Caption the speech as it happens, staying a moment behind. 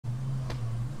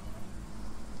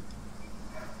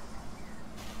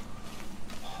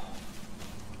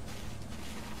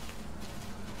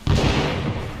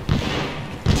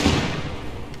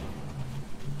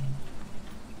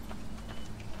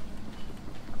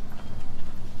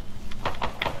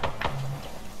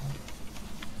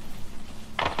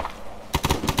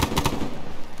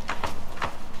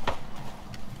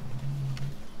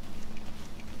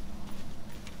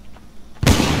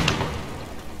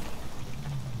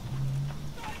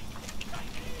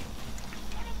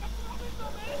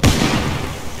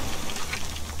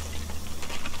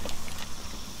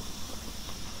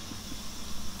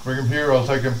Bring him here, I'll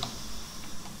take him.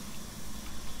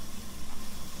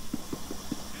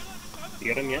 You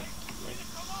got him yet?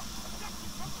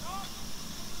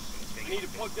 I need to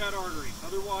plug that artery,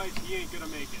 otherwise he ain't gonna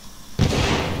make it.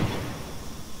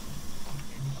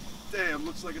 Damn,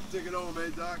 looks like a ticket home,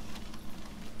 eh, Doc?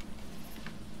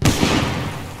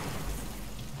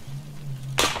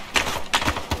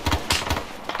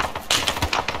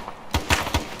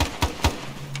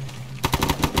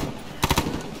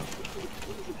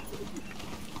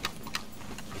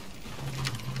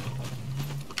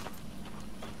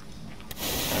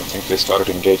 I think they started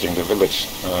engaging the village.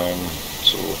 I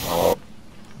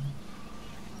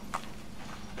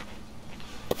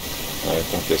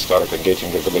think they started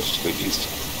engaging the village to the east.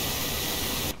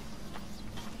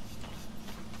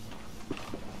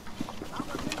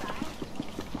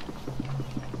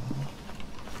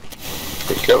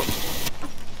 Good kill.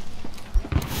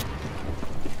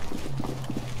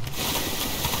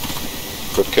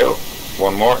 Good kill.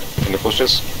 One more in the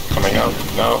bushes, coming out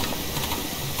now.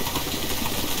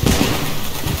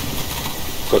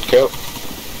 Good kill.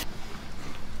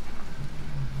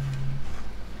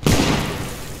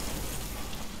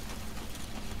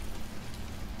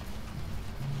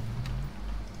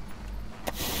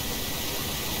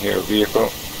 Here,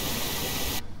 vehicle.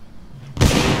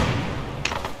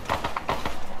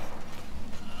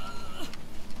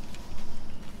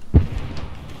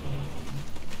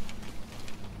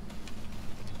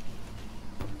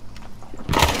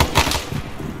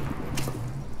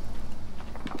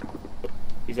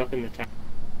 He's up in the town.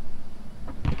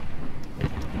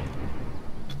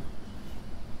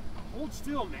 Hold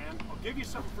still, man. I'll give you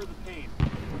something for the pain.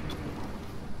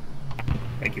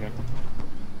 Thank you, man.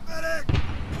 Medic!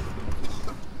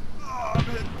 Oh, I'm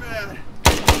hit bad.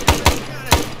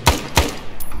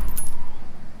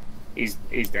 He's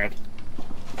dead.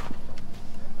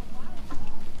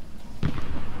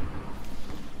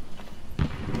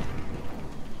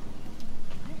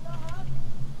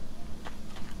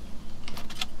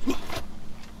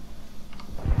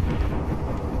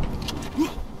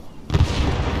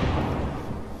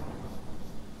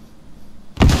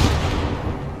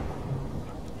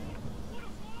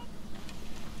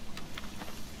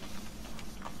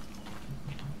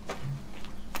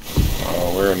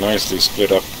 We're nicely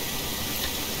split up.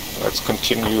 Let's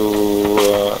continue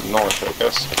north, I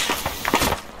guess.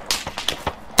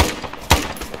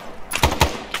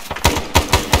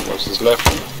 What's his left?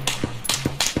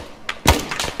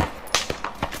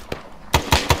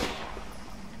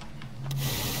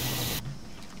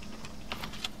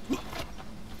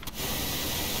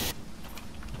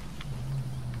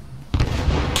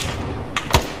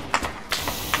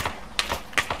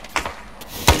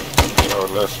 Our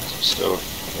left, still,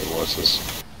 it was his.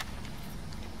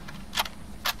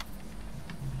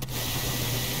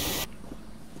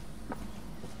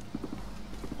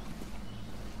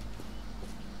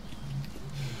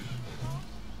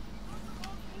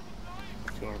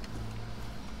 Sure.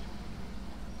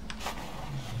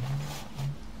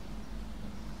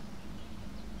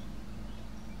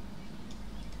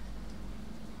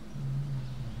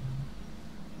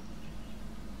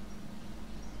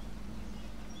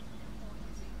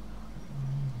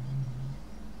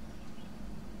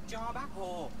 Cho bác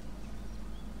Hồ.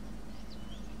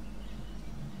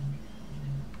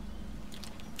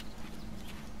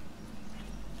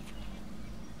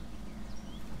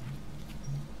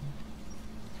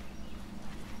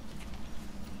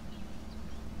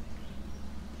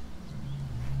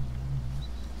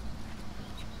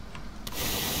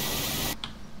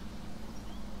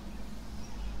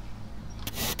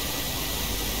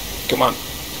 Come on,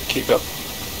 keep up.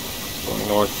 Going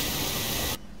north.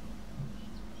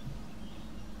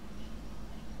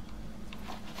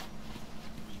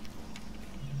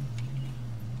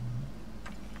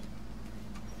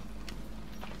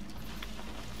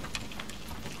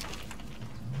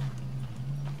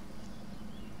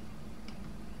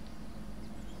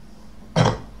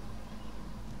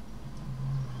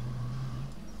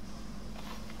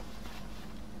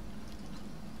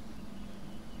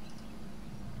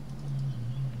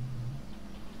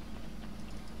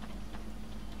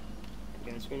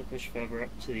 I'm just going to push further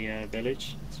up to the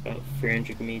village. It's about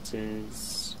 300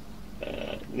 meters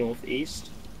northeast.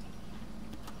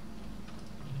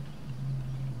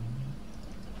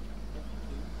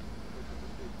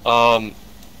 One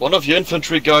of your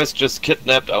infantry guys just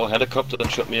kidnapped our helicopter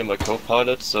and shot me and my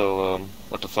co-pilot, so,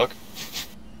 what the fuck?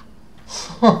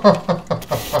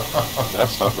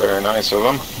 That's not very nice of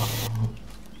him.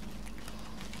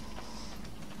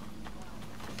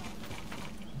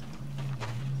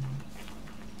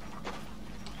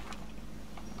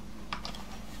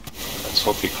 Let's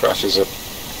hope he crashes it.